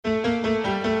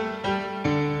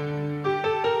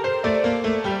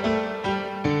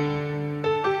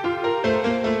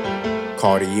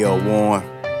Cartier One.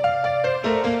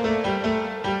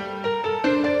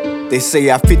 They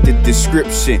say I fit the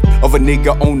description of a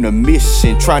nigga on a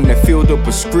mission, trying to fill the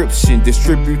prescription,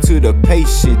 distribute to the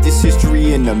patient. This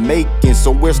history in the making,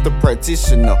 so where's the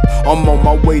practitioner? I'm on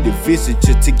my way to visit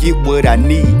you to get what I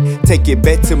need. Take it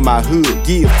back to my hood,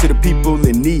 give to the people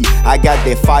in need. I got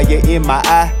that fire in my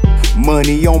eye,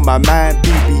 money on my mind,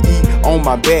 BBE on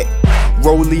my back,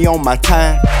 Rollie on my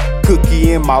time,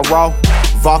 cookie in my raw,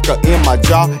 vodka in my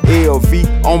jaw,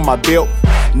 LV on my belt,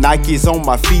 Nikes on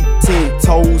my feet, 10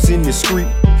 toes in the street,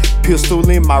 pistol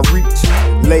in my reach,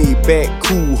 laid back,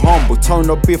 cool, humble,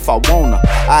 turn up if I wanna.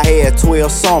 I had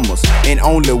 12 summers and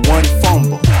only one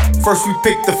fumble. First we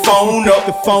pick the phone up,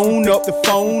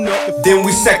 then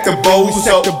we sack the bows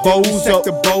up, You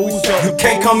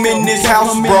can't come in this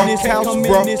house, bro, if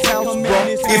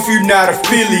you're not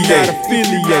affiliated.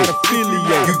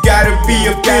 You gotta be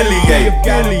affiliated. You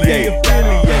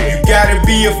gotta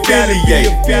be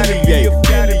affiliated.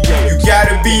 You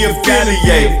gotta be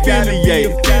affiliated.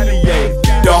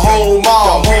 The whole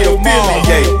mall, we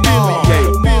affiliated.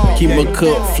 Keep my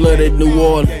cup flooded, New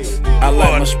Orleans. I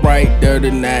like my Sprite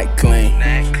dirty, not clean.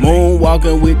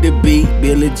 Moonwalking with the beat,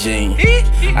 Billie Jean.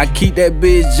 I keep that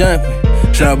bitch jumping,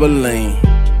 trampoline.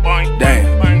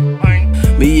 Damn.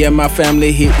 Me and my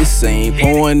family hit the scene,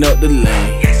 pouring up the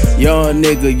lane. Young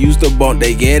nigga used to bump,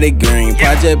 they get it green.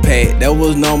 Project Pat, that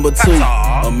was number 2,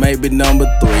 or maybe number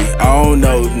 3. I don't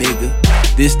know, nigga.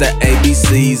 This the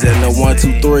ABCs and the 1,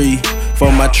 2, 3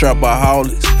 for my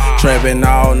trapaholics. Trapping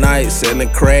all night, selling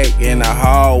crack in the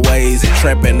hallways,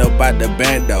 trapping up out the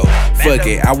bando. Fuck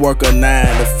it, I work a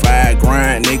 9 to 5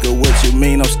 grind, nigga. What you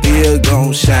mean? I'm still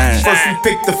gon' shine. First we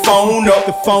pick the phone up,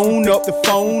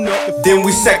 then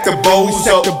we sack the bows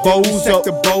up, You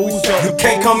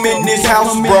can't come in this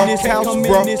house, bro, if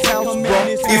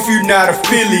you're not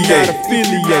affiliated.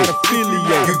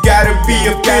 You gotta be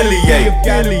affiliated. You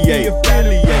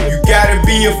gotta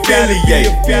be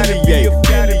affiliated. You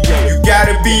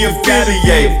gotta be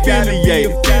affiliated.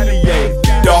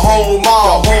 The whole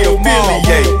mall, we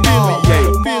affiliated.